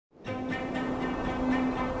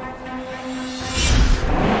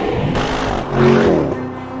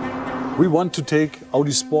We want to take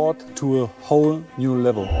Audi Sport to a whole new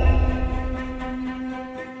level.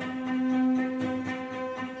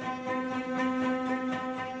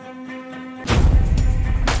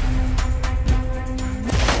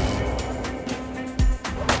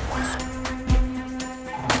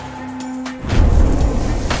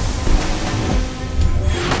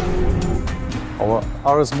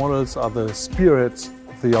 Our RS models are the spearheads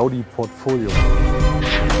of the Audi portfolio.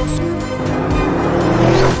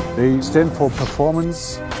 They stand for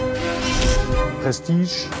performance,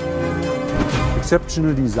 prestige,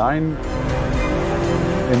 exceptional design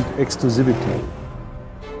and exclusivity.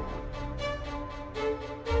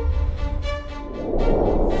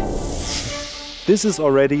 This is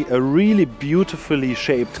already a really beautifully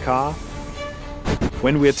shaped car.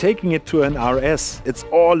 When we're taking it to an RS, it's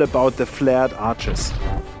all about the flared arches.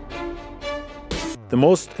 The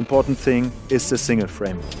most important thing is the single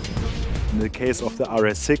frame. In the case of the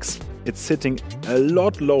RS6, it's sitting a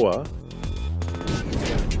lot lower.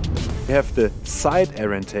 We have the side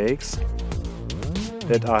air intakes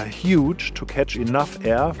that are huge to catch enough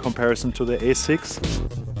air in comparison to the A6.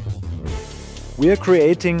 We are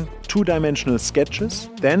creating two-dimensional sketches,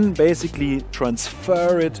 then basically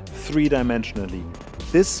transfer it three-dimensionally.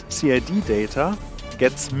 This CAD data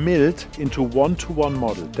gets milled into one-to-one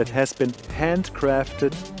model that has been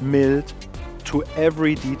handcrafted, milled to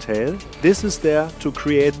every detail. This is there to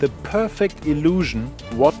create the perfect illusion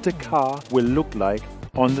what the car will look like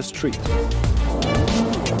on the street.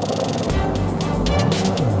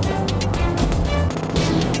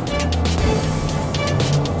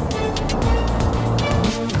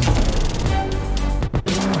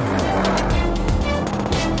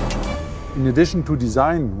 In addition to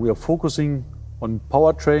design, we are focusing on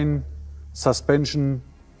powertrain, suspension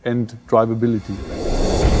and drivability.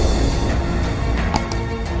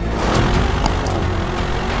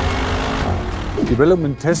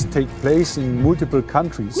 Development tests take place in multiple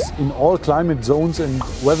countries, in all climate zones and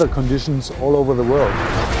weather conditions all over the world.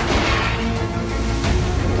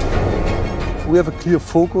 We have a clear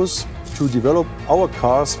focus to develop our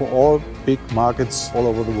cars for all big markets all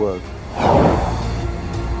over the world.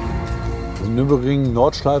 The Nürburgring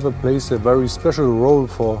Nordschleife plays a very special role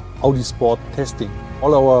for Audi Sport testing.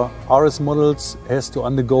 All our RS models has to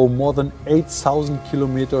undergo more than 8,000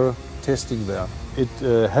 kilometer testing there. It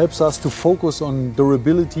helps us to focus on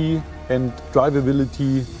durability and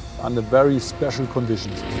drivability under very special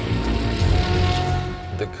conditions.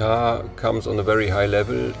 The car comes on a very high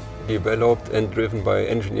level, developed and driven by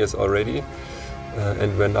engineers already.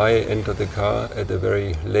 And when I enter the car at a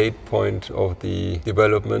very late point of the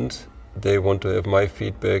development, they want to have my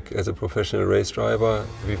feedback as a professional race driver.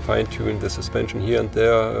 We fine-tune the suspension here and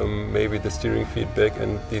there, maybe the steering feedback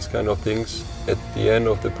and these kind of things. At the end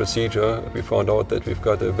of the procedure, we found out that we've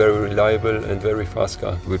got a very reliable and very fast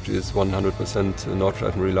car, which is 100%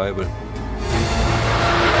 Nordschleife reliable.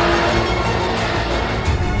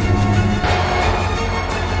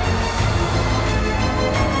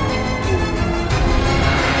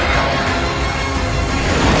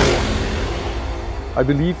 I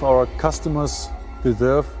believe our customers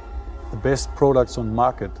deserve the best products on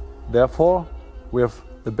market. Therefore, we have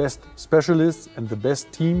the best specialists and the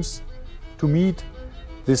best teams to meet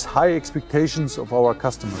these high expectations of our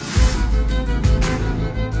customers.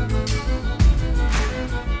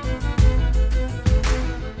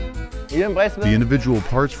 The individual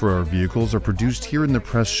parts for our vehicles are produced here in the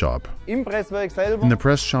press shop. In the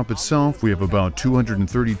press shop itself, we have about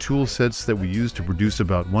 230 tool sets that we use to produce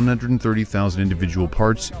about 130,000 individual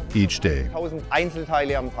parts each day.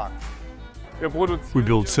 We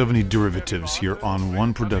build 70 derivatives here on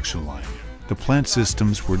one production line. The plant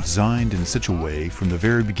systems were designed in such a way from the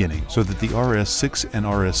very beginning so that the RS6 and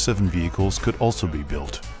RS7 vehicles could also be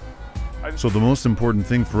built. So the most important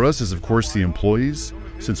thing for us is, of course, the employees,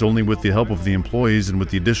 since only with the help of the employees and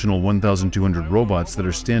with the additional 1,200 robots that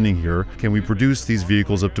are standing here can we produce these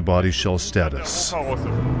vehicles up to body shell status.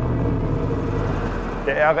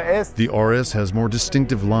 The RS has more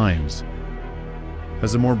distinctive lines,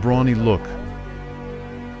 has a more brawny look,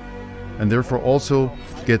 and therefore also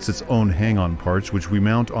gets its own hang-on parts which we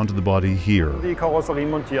mount onto the body here. The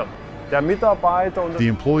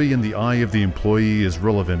employee in the eye of the employee is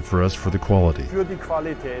relevant for us for the quality.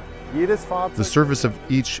 The service of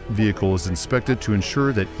each vehicle is inspected to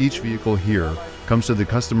ensure that each vehicle here comes to the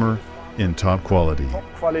customer in top quality.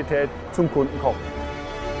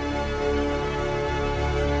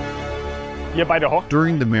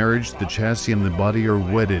 During the marriage, the chassis and the body are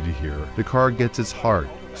wedded here. The car gets its heart,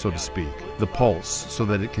 so to speak, the pulse, so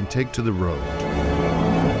that it can take to the road.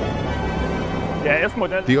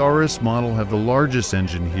 The RS model have the largest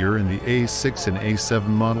engine here in the A6 and A7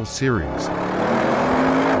 model series.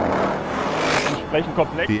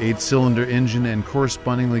 The 8-cylinder engine and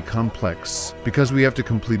correspondingly complex, because we have to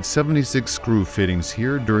complete 76 screw fittings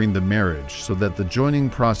here during the marriage so that the joining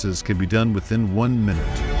process can be done within 1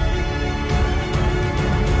 minute.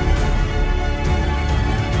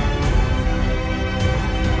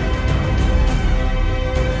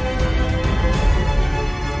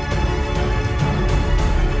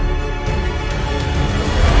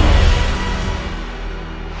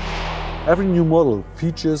 Every new model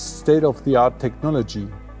features state-of-the-art technology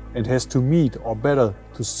and has to meet, or better,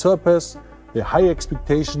 to surpass the high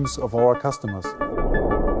expectations of our customers.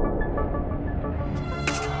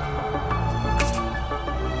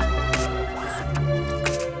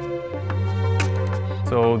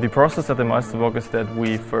 So the process at the Meisterbock is that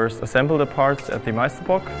we first assemble the parts at the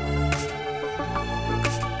Meisterbock.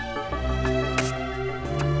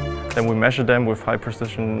 Then we measure them with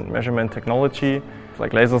high-precision measurement technology,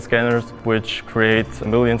 like laser scanners, which create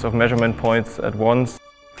millions of measurement points at once.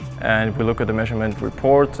 And we look at the measurement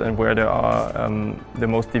reports and where there are the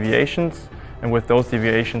most deviations. And with those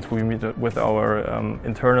deviations, we meet with our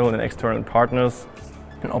internal and external partners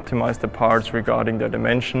and optimize the parts regarding their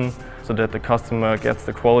dimension so that the customer gets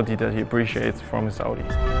the quality that he appreciates from his Audi.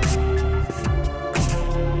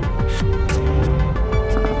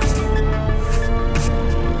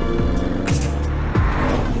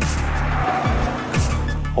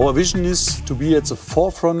 Our vision is to be at the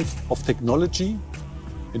forefront of technology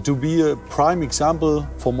and to be a prime example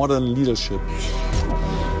for modern leadership.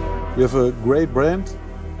 We have a great brand,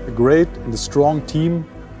 a great and a strong team,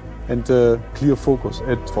 and a clear focus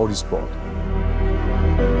at Audi Sport.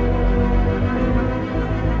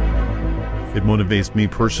 It motivates me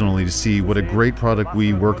personally to see what a great product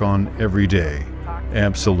we work on every day.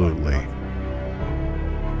 Absolutely.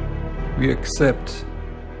 We accept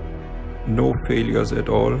no failures at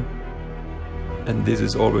all, and this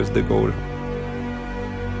is always the goal.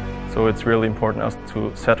 So it's really important us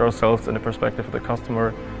to set ourselves in the perspective of the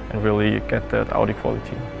customer and really get that Audi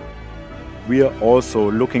quality. We are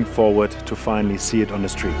also looking forward to finally see it on the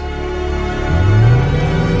street.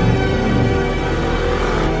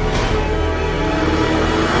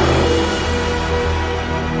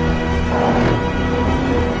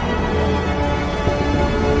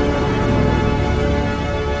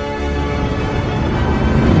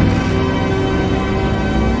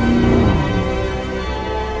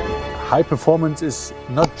 High performance is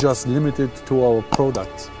not just limited to our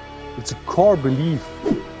products. It's a core belief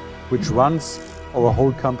which runs our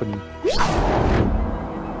whole company.